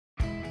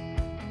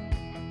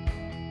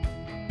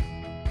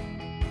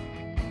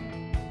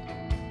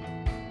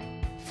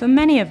For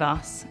many of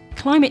us,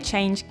 climate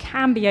change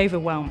can be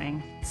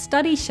overwhelming.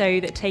 Studies show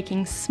that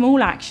taking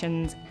small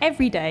actions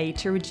every day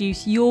to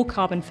reduce your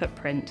carbon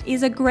footprint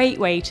is a great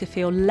way to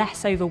feel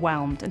less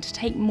overwhelmed and to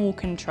take more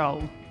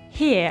control.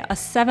 Here are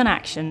 7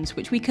 actions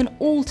which we can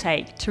all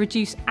take to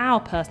reduce our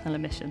personal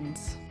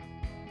emissions.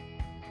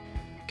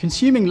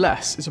 Consuming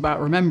less is about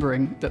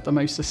remembering that the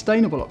most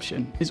sustainable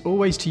option is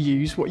always to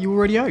use what you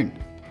already own.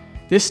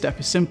 This step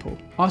is simple.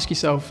 Ask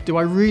yourself, do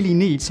I really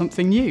need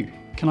something new?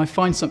 Can I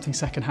find something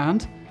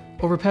second-hand?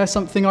 Or repair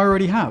something I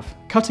already have?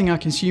 Cutting our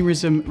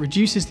consumerism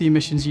reduces the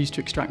emissions used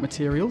to extract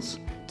materials,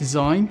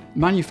 design,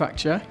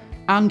 manufacture,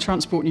 and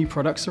transport new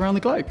products around the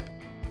globe.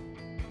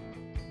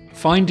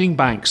 Finding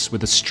banks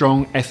with a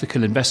strong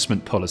ethical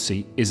investment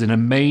policy is an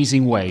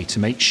amazing way to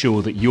make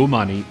sure that your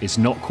money is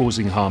not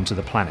causing harm to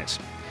the planet.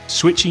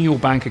 Switching your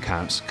bank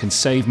accounts can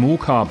save more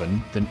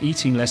carbon than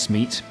eating less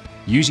meat,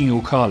 using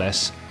your car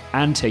less,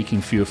 and taking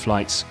fewer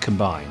flights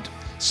combined.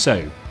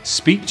 So,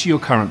 speak to your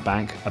current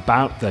bank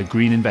about their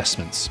green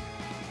investments.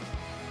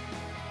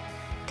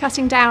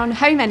 Cutting down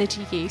home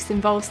energy use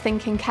involves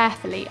thinking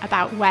carefully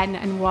about when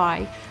and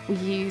why we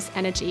use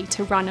energy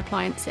to run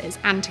appliances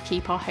and to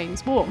keep our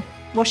homes warm.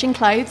 Washing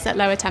clothes at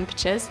lower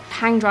temperatures,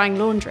 hang-drying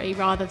laundry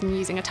rather than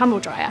using a tumble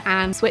dryer,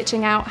 and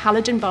switching out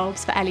halogen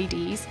bulbs for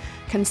LEDs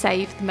can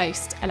save the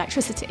most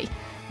electricity.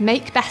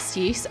 Make best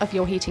use of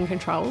your heating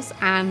controls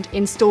and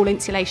install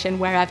insulation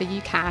wherever you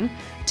can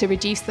to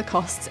reduce the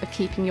costs of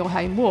keeping your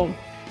home warm.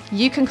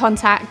 You can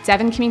contact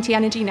Devon Community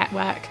Energy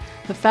Network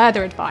for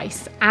further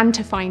advice and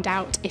to find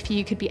out if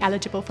you could be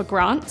eligible for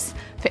grants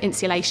for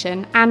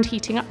insulation and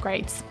heating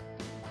upgrades.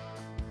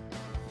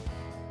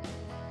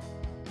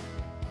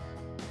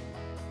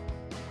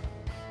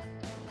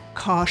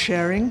 Car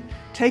sharing,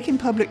 taking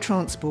public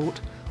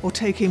transport, or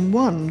taking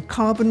one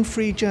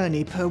carbon-free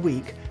journey per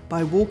week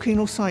by walking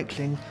or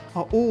cycling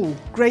are all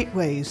great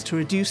ways to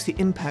reduce the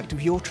impact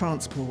of your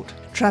transport.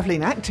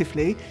 Travelling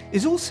actively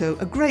is also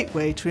a great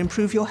way to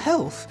improve your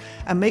health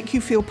and make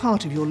you feel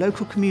part of your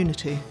local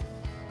community.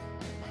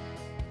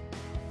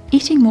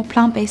 Eating more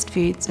plant-based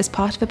foods as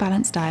part of a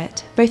balanced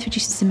diet both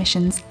reduces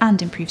emissions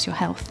and improves your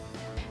health.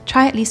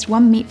 Try at least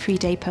one meat-free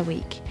day per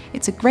week.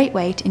 It's a great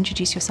way to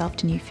introduce yourself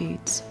to new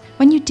foods.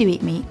 When you do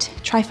eat meat,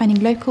 try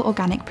finding local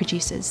organic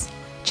producers.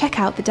 Check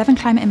out the Devon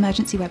Climate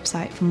Emergency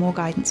website for more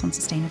guidance on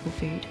sustainable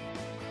food.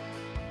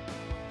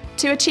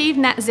 To achieve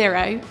net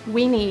zero,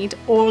 we need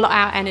all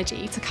our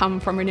energy to come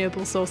from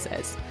renewable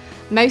sources.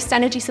 Most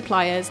energy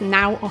suppliers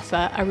now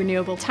offer a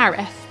renewable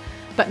tariff,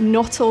 but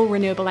not all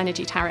renewable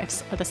energy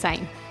tariffs are the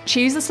same.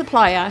 Choose a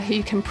supplier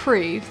who can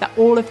prove that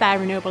all of their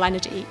renewable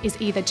energy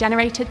is either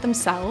generated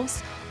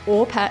themselves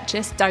or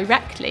purchased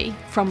directly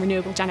from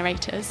renewable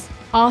generators.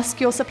 Ask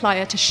your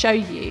supplier to show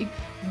you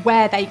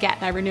where they get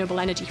their renewable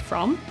energy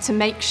from to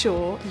make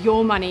sure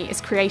your money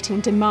is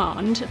creating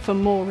demand for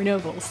more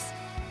renewables.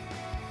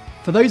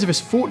 For those of us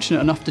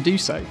fortunate enough to do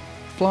so,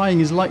 flying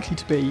is likely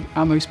to be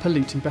our most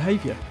polluting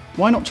behaviour.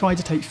 Why not try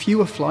to take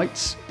fewer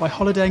flights by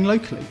holidaying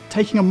locally,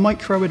 taking a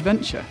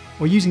micro-adventure,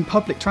 or using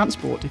public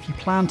transport if you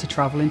plan to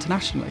travel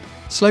internationally?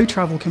 Slow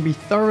travel can be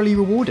thoroughly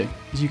rewarding,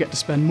 as you get to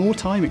spend more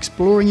time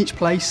exploring each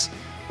place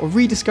or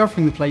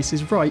rediscovering the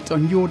places right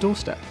on your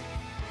doorstep.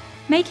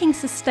 Making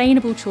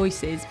sustainable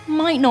choices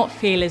might not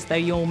feel as though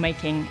you're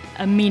making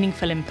a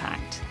meaningful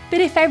impact.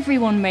 But if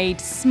everyone made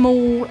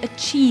small,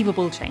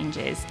 achievable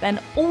changes, then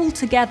all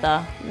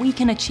together we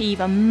can achieve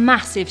a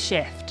massive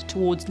shift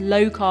towards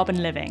low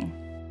carbon living.